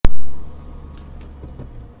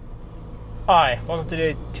Hi, welcome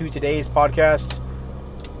to today's podcast.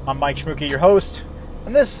 I'm Mike Schmucki, your host,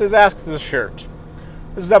 and this is Ask the Shirt.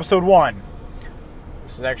 This is episode 1.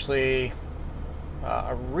 This is actually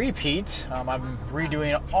a repeat. I'm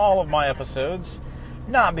redoing all of my episodes,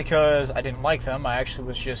 not because I didn't like them. I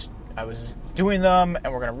was doing them,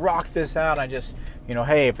 and we're gonna rock this out. I just,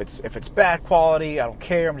 hey, if it's bad quality, I don't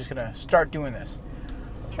care. I'm just gonna start doing this,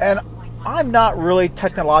 and I'm not really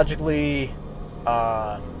technologically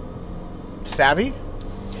savvy,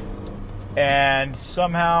 and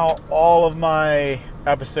somehow all of my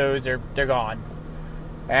episodes they're gone,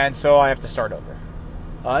 and so I have to start over.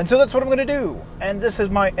 And so that's what I'm going to do. And this is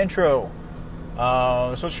my intro.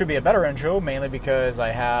 So it should be a better intro, mainly because I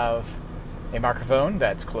have a microphone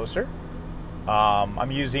that's closer. I'm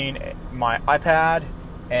using my iPad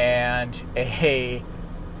and the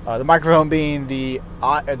microphone being the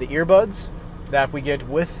earbuds that we get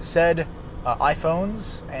with said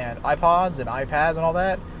iPhones and iPods and iPads and all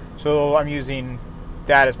that. So I'm using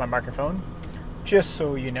that as my microphone, just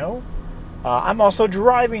so you know. I'm also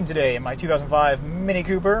driving today in my 2005 Mini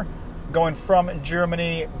Cooper, going from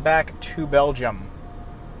Germany back to Belgium.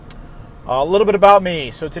 A little bit about me.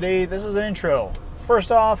 So today, this is an intro.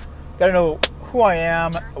 First off, got to know who I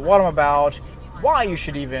am, what I'm about, why you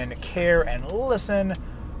should even care and listen,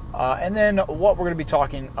 and then what we're going to be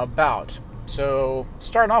talking about. So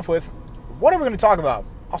starting off with, what are we going to talk about?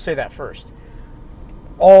 I'll say that first.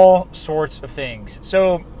 All sorts of things.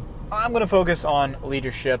 So I'm going to focus on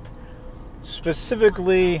leadership,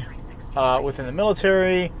 specifically within the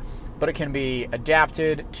military, but it can be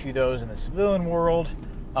adapted to those in the civilian world.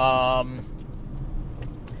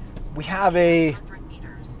 We have a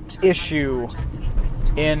issue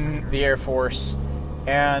in the Air Force,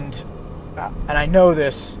 and I know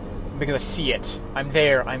this because I see it. I'm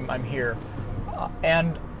there. I'm here,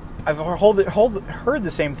 and I've heard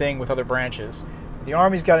the same thing with other branches. The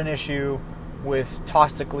Army's got an issue with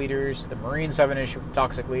toxic leaders. The Marines have an issue with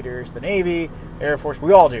toxic leaders. The Navy, Air Force,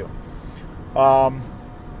 we all do.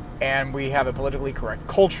 And we have a politically correct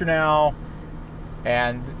culture now.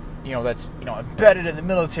 And, that's, embedded in the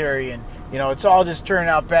military. And, it's all just turning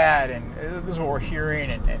out bad. And this is what we're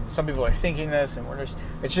hearing. And some people are thinking this. And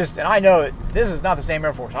and I know that this is not the same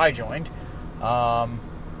Air Force I joined.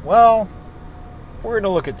 Well, we're going to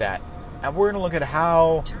look at that. And we're going to look at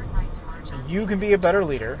how you can be a better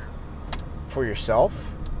leader for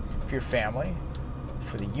yourself, for your family,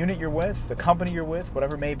 for the unit you're with, the company you're with,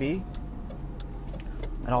 whatever it may be.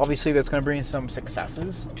 And obviously that's going to bring some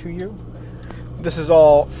successes to you. This is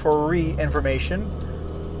all free information.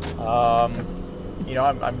 I'm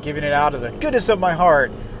giving it out of the goodness of my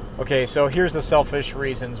heart. Okay, so here's the selfish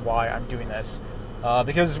reasons why I'm doing this.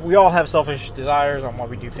 Because we all have selfish desires on why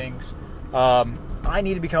we do things. I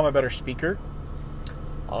need to become a better speaker.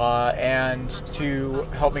 And to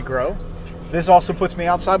help me grow. This also puts me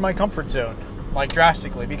outside my comfort zone,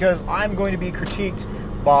 drastically, because I'm going to be critiqued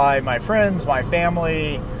by my friends, my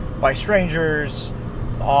family, by strangers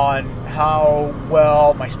on how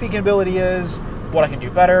well my speaking ability is, what I can do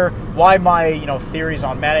better, why my theories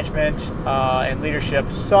on management and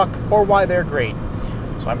leadership suck, or why they're great.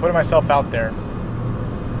 So I'm putting myself out there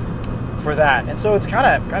for that, and so it's kind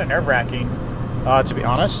of nerve-wracking, to be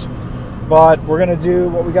honest. But we're going to do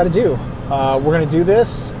what we got to do. We're going to do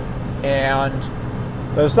this, and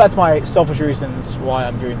that's my selfish reasons why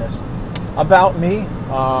I'm doing this. About me,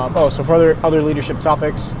 so for other leadership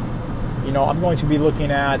topics, I'm going to be looking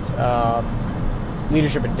at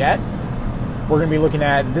leadership and debt. We're going to be looking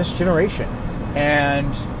at this generation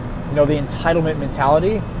and, the entitlement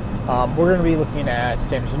mentality. We're going to be looking at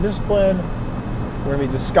standards and discipline. We're going to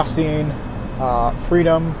be discussing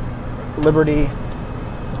freedom, liberty,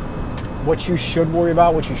 what you should worry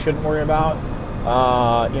about, what you shouldn't worry about.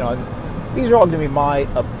 These are all going to be my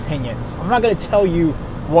opinions. I'm not going to tell you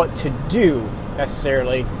what to do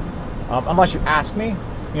necessarily, unless you ask me.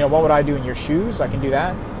 What would I do in your shoes? I can do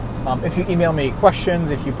that. If you email me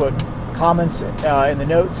questions, if you put comments in the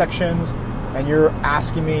note sections, and you're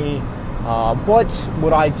asking me what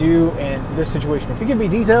would I do in this situation, if you give me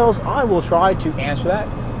details, I will try to answer that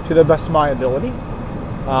to the best of my ability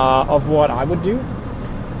of what I would do.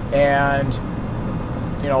 And,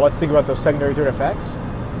 let's think about those secondary threat effects.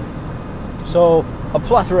 So, a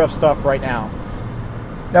plethora of stuff right now.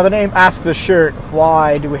 Now, the name Ask the Shirt,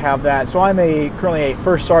 why do we have that? So, I'm currently a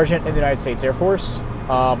first sergeant in the United States Air Force.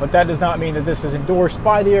 But that does not mean that this is endorsed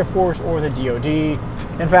by the Air Force or the DoD.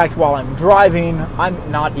 In fact, while I'm driving,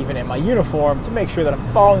 I'm not even in my uniform to make sure that I'm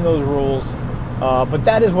following those rules. But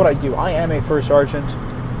that is what I do. I am a first sergeant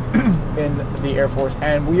in the Air Force,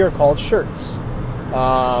 and we are called shirts.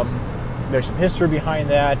 there's some history behind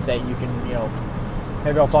that you can,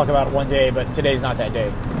 maybe I'll talk about it one day, but today's not that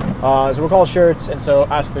day. So we're called shirts, and so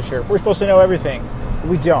Ask the Shirt. We're supposed to know everything.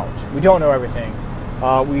 We don't. We don't know everything.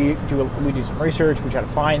 We do some research. We try to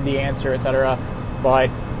find the answer, etc. But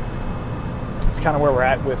it's kind of where we're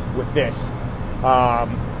at with this. By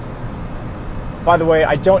the way,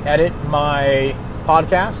 I don't edit my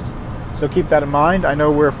podcast, so keep that in mind. I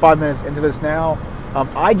know we're 5 minutes into this now.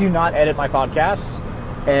 I do not edit my podcasts,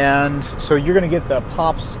 and so you're going to get the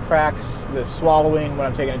pops, cracks, the swallowing when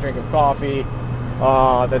I'm taking a drink of coffee.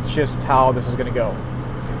 That's just how this is going to go.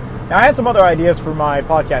 Now, I had some other ideas for my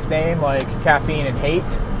podcast name, like Caffeine and Hate,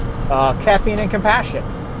 Caffeine and Compassion,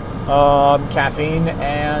 Caffeine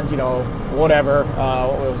and, whatever.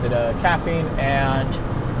 What was it? Caffeine and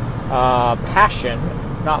Passion.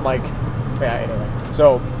 Not like, anyway.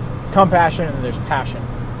 So, compassion and there's passion.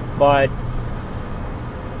 But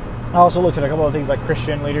I also looked at a couple of things like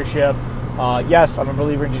Christian leadership. Yes, I'm a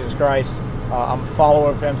believer in Jesus Christ. I'm a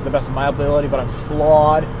follower of him to the best of my ability, but I'm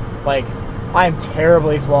flawed. I am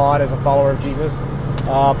terribly flawed as a follower of Jesus.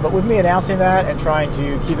 But with me announcing that and trying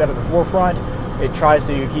to keep that at the forefront, it tries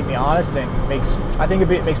to keep me honest and I think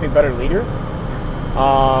it makes me a better leader.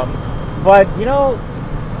 But,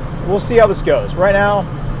 we'll see how this goes. Right now,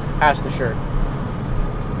 Ask the Shirt.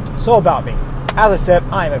 So about me. As I said,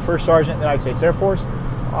 I am a first sergeant in the United States Air Force.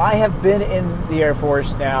 I have been in the Air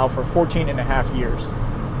Force now for 14 and a half years.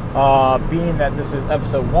 Being that this is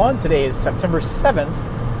episode 1, today is September 7th.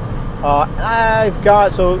 And I've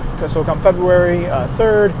got, so come February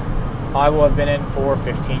 3rd, I will have been in for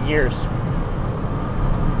 15 years.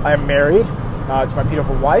 I am married to my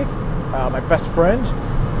beautiful wife, my best friend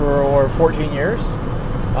for 14 years.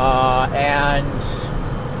 And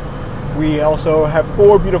we also have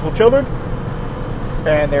 4 beautiful children.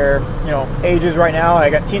 And they're, ages right now. I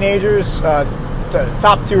got teenagers.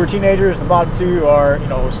 Top 2 are teenagers. The bottom 2 are,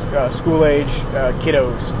 school age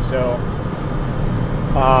kiddos. So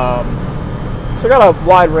I got a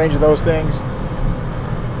wide range of those things.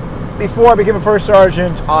 Before I became a first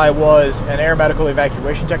sergeant, I was an air medical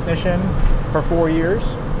evacuation technician for 4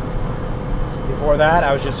 years. Before that,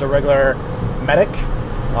 I was just a regular medic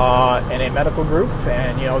in a medical group,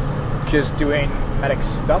 and just doing medic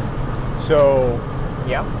stuff. So,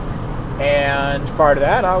 yeah. And prior to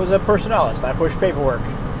that, I was a personnelist. I pushed paperwork.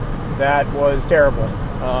 That was terrible.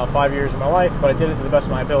 5 years of my life, but I did it to the best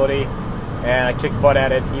of my ability, and I kicked butt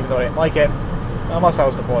at it, even though I didn't like it, unless I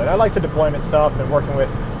was deployed. I liked the deployment stuff and working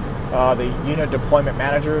with the unit deployment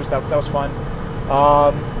managers. That was fun.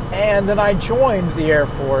 And then I joined the Air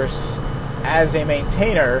Force as a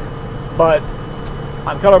maintainer, but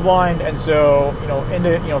I'm colorblind, and so,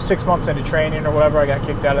 into 6 months into training or whatever, I got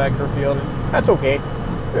kicked out of that career field, and that's okay.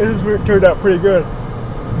 This turned out pretty good.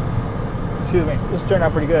 Excuse me. This turned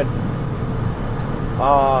out pretty good.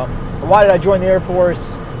 Why did I join the Air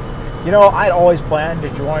Force? I'd always planned to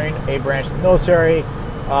join a branch of the military.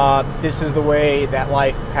 This is the way that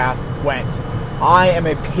life path went. I am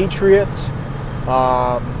a patriot.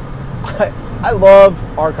 I love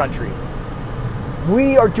our country.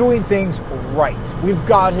 We are doing things right. We've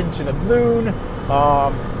gotten to the moon.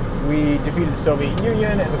 We defeated the Soviet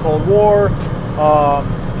Union in the Cold War.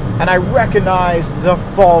 And I recognize the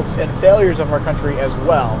faults and failures of our country as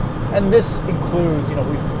well. And this includes,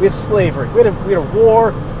 we have slavery. We had a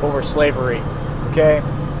war over slavery. Okay?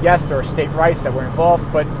 Yes, there are state rights that were involved,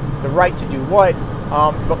 but the right to do what?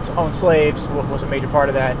 To own slaves was a major part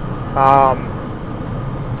of that.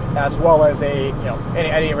 As well as at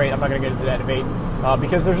any rate, I'm not going to get into that debate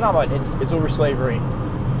because there's not much. It's over slavery.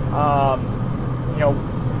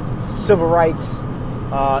 Civil rights,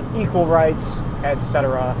 equal rights,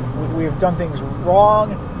 etc. We have done things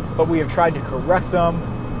wrong, but we have tried to correct them.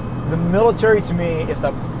 The military, to me, is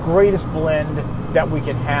the greatest blend that we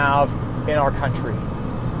can have in our country.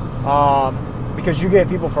 Because you get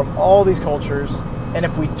people from all these cultures, and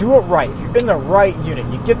if we do it right, if you're in the right unit,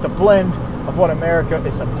 you get the blend of what America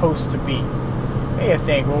is supposed to be. And you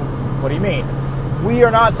think, well, what do you mean? We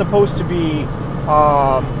are not supposed to be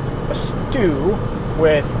a stew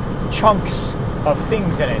with chunks of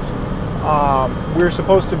things in it. We're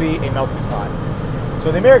supposed to be a melting pot.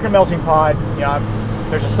 So the American melting pot,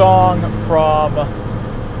 there's a song from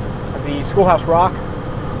the Schoolhouse Rock,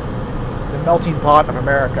 The Melting Pot of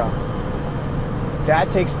America. That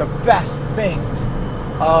takes the best things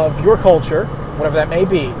of your culture, whatever that may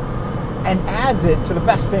be, and adds it to the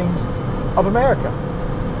best things of America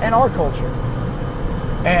and our culture.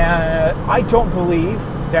 And I don't believe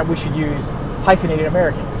that we should use hyphenated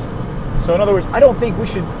Americans. So in other words, I don't think we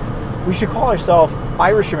should call ourselves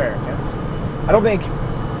Irish Americans. I don't think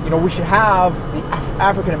we should have the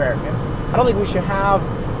African Americans. I don't think we should have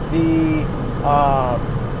the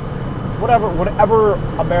whatever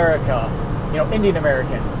America, Indian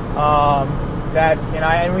American. That, and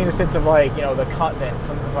I mean the sense of like, the continent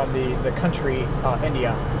from the country,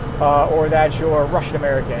 India, or that you're Russian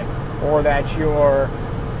American, or that you're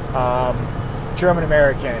German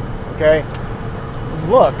American. Okay,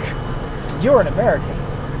 look, you're an American.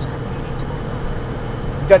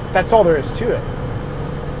 That's all there is to it.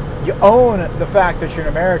 You own the fact that you're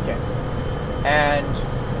an American, and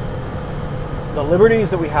the liberties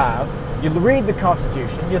that we have. You read the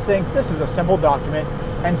Constitution, you think this is a simple document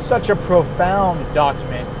and such a profound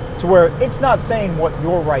document to where it's not saying what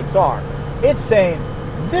your rights are. It's saying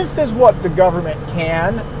this is what the government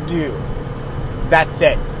can do. That's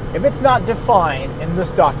it. If it's not defined in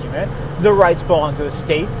this document, the rights belong to the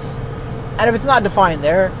states. And if it's not defined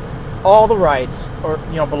there, all the rights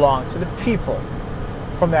belong to the people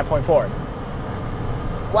from that point forward.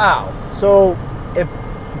 Wow. So it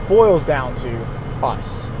boils down to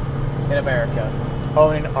us in America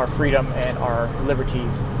owning our freedom and our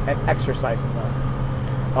liberties and exercising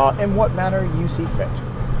them in what manner you see fit.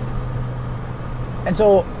 And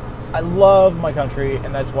so I love my country,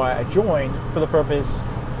 and that's why I joined, for the purpose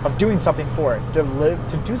of doing something for it,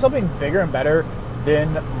 to do something bigger and better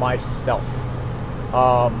than myself,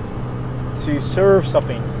 to serve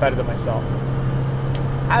something better than myself.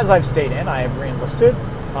 As I've stayed in, I have re-enlisted.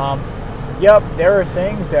 Yep, there are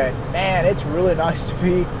things that, man, it's really nice to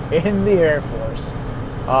be in the Air Force.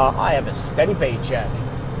 I have a steady paycheck.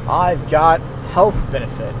 I've got health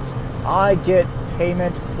benefits. I get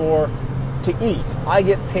payment to eat. I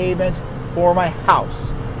get payment for my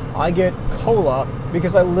house. I get COLA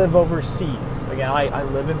because I live overseas. Again, I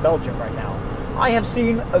live in Belgium right now. I have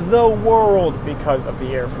seen the world because of the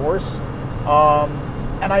Air Force.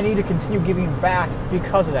 And I need to continue giving back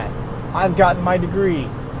because of that. I've gotten my degree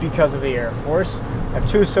because of the Air Force. I have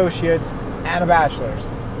 2 associates and a bachelor's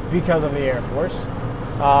because of the Air Force.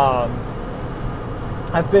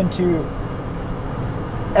 I've been to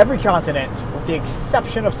every continent with the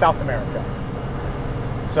exception of South America.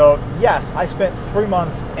 So yes, I spent 3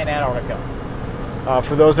 months in Antarctica.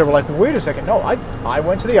 For those that were like, wait a second, no, I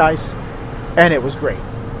went to the ice and it was great.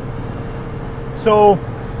 So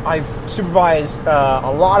I've supervised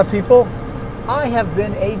a lot of people. I have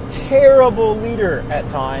been a terrible leader at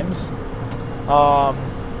times, and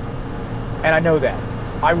I know that.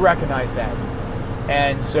 I recognize that.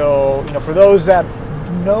 And so, for those that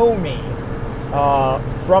know me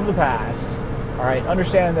from the past, all right,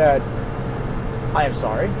 understand that I am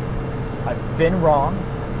sorry. I've been wrong.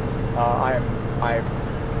 I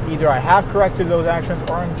have corrected those actions,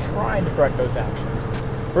 or I'm trying to correct those actions.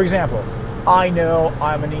 For example, I know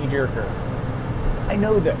I'm a knee-jerker. I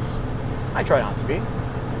know this. I try not to be,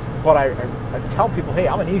 but I tell people, hey,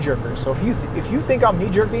 I'm a knee-jerker. So if you think I'm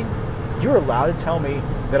knee-jerking, you're allowed to tell me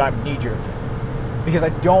that I'm knee-jerking, because I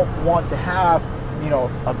don't want to have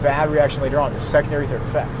a bad reaction later on, the secondary third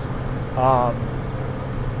effects.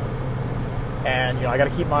 And I got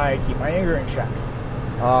to keep my anger in check.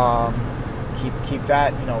 Keep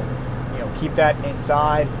that keep that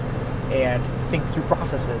inside and think through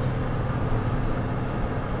processes.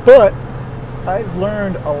 But I've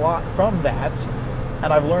learned a lot from that,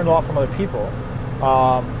 and I've learned a lot from other people.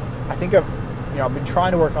 I think I've been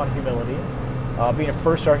trying to work on humility. Being a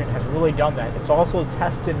first sergeant has really done that. It's also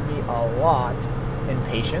tested me a lot in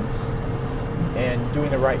patience and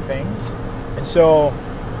doing the right things. And so,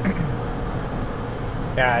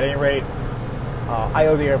 at any rate, I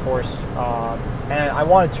owe the Air Force, and I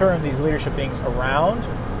want to turn these leadership things around.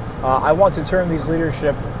 I want to turn these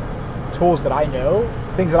leadership tools that I know,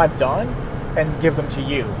 things that I've done, and give them to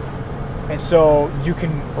you. And so you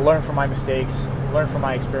can learn from my mistakes, learn from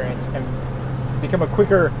my experience, and become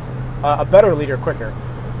a better leader quicker.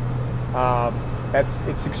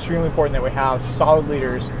 It's extremely important that we have solid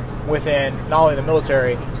leaders within not only the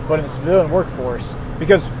military, but in the civilian workforce.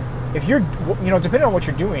 Because if you're, depending on what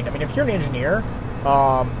you're doing, I mean, if you're an engineer,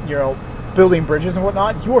 building bridges and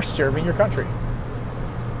whatnot, you are serving your country.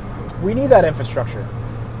 We need that infrastructure.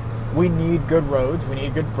 We need good roads. We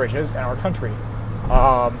need good bridges in our country.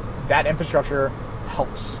 That infrastructure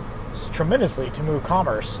helps tremendously to move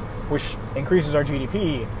commerce, which increases our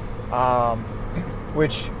GDP,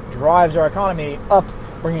 which drives our economy up,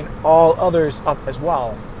 bringing all others up as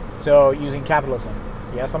well. So using capitalism.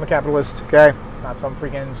 Yes, I'm a capitalist, okay? Not some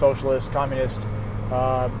freaking socialist, communist,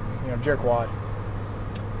 jerkwad.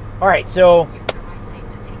 All right, so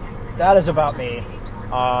that is about me.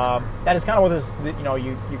 That is kind of what this,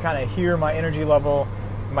 you kind of hear my energy level,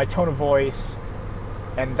 my tone of voice,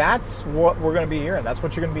 And that's what we're going to be hearing. That's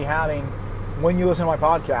what you're going to be having when you listen to my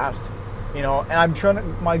podcast. And I'm trying to,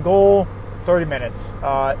 my goal, 30 minutes,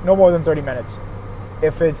 no more than 30 minutes.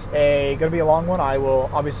 If it's going to be a long one, I will,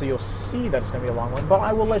 obviously you'll see that it's going to be a long one, but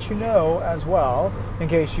I will let you know as well, in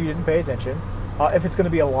case you didn't pay attention, if it's going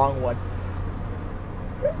to be a long one.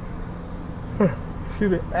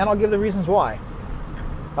 Excuse me. And I'll give the reasons why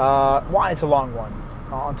it's a long one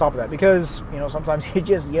on top of that, because, sometimes you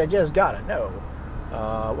just got to know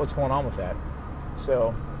what's going on with that.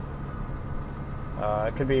 So,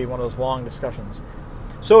 it could be one of those long discussions.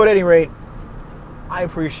 So at any rate, I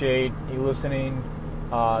appreciate you listening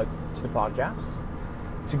to the podcast,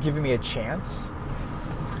 to giving me a chance.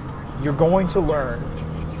 You're going to learn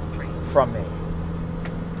from me.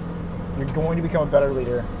 You're going to become a better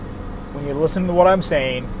leader. When you listen to what I'm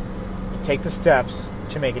saying, you take the steps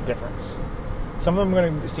to make a difference. Some of them are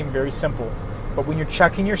going to seem very simple, but when you're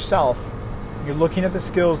checking yourself, you're looking at the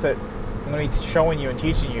skills that I'm going to be showing you and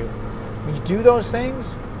teaching you. When you do those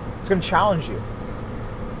things, it's going to challenge you.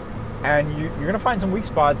 And you're going to find some weak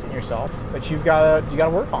spots in yourself that you got to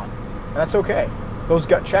work on. And that's okay. Those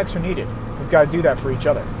gut checks are needed. We've got to do that for each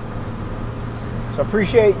other. So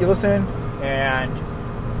appreciate you listening, and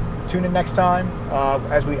tune in next time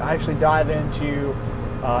as we actually dive into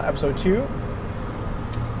episode 2.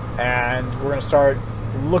 And we're going to start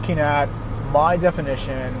looking at my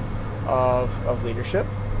definition of leadership.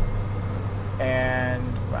 And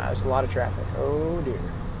wow, there's a lot of traffic. Oh dear.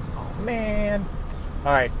 Oh man.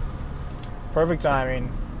 All right. Perfect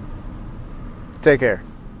timing. Take care.